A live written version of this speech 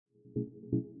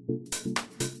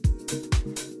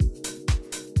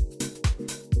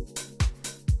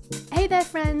there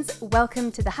friends,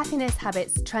 welcome to the Happiness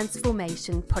Habits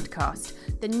Transformation Podcast,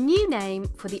 the new name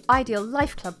for the Ideal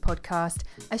Life Club podcast,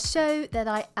 a show that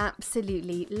I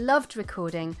absolutely loved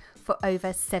recording for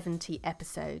over 70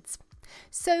 episodes.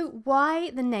 So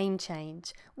why the name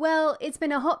change? Well, it's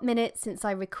been a hot minute since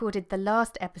I recorded the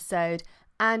last episode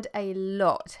and a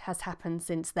lot has happened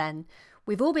since then.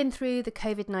 We've all been through the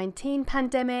COVID-19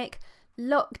 pandemic,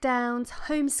 lockdowns,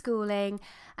 homeschooling,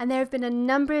 and there have been a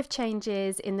number of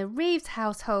changes in the Reeves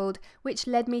household which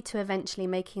led me to eventually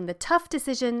making the tough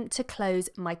decision to close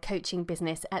my coaching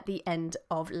business at the end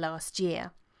of last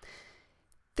year.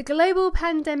 The global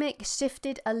pandemic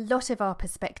shifted a lot of our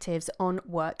perspectives on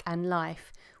work and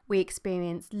life. We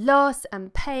experienced loss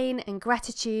and pain and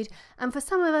gratitude, and for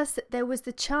some of us there was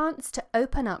the chance to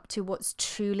open up to what's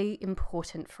truly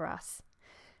important for us.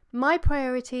 My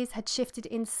priorities had shifted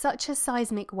in such a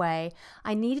seismic way,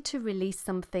 I needed to release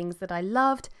some things that I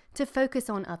loved to focus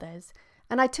on others,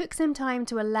 and I took some time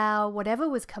to allow whatever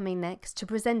was coming next to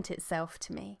present itself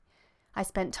to me. I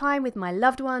spent time with my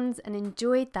loved ones and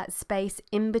enjoyed that space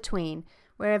in between,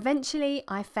 where eventually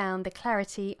I found the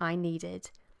clarity I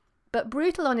needed. But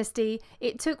brutal honesty,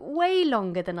 it took way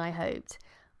longer than I hoped.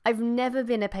 I've never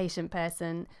been a patient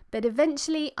person, but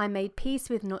eventually I made peace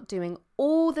with not doing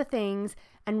all the things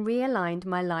and realigned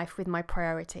my life with my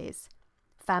priorities.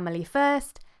 Family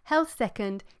first, health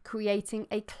second, creating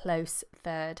a close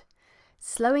third.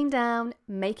 Slowing down,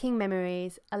 making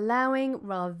memories, allowing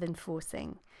rather than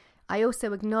forcing. I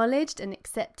also acknowledged and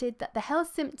accepted that the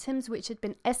health symptoms which had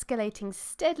been escalating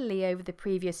steadily over the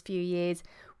previous few years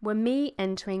were me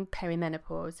entering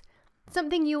perimenopause.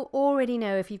 Something you already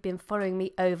know if you've been following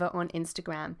me over on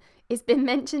Instagram. It's been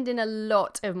mentioned in a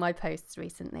lot of my posts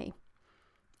recently.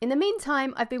 In the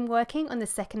meantime, I've been working on the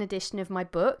second edition of my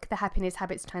book, The Happiness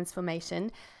Habits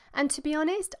Transformation, and to be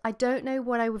honest, I don't know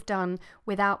what I would have done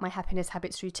without my happiness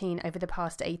habits routine over the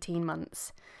past 18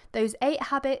 months. Those 8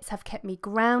 habits have kept me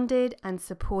grounded and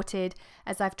supported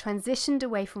as I've transitioned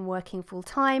away from working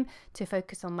full-time to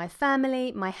focus on my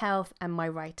family, my health, and my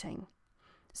writing.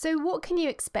 So what can you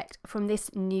expect from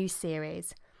this new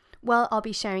series? Well, I'll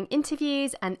be sharing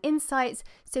interviews and insights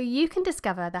so you can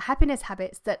discover the happiness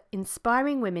habits that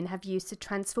inspiring women have used to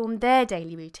transform their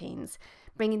daily routines,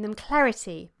 bringing them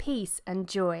clarity, peace, and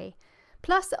joy.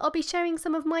 Plus, I'll be sharing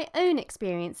some of my own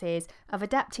experiences of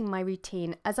adapting my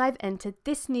routine as I've entered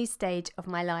this new stage of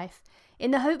my life, in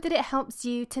the hope that it helps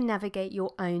you to navigate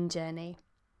your own journey.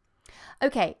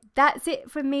 Okay, that's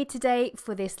it from me today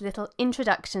for this little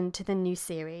introduction to the new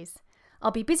series.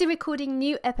 I'll be busy recording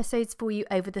new episodes for you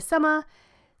over the summer,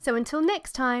 so until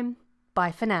next time,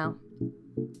 bye for now.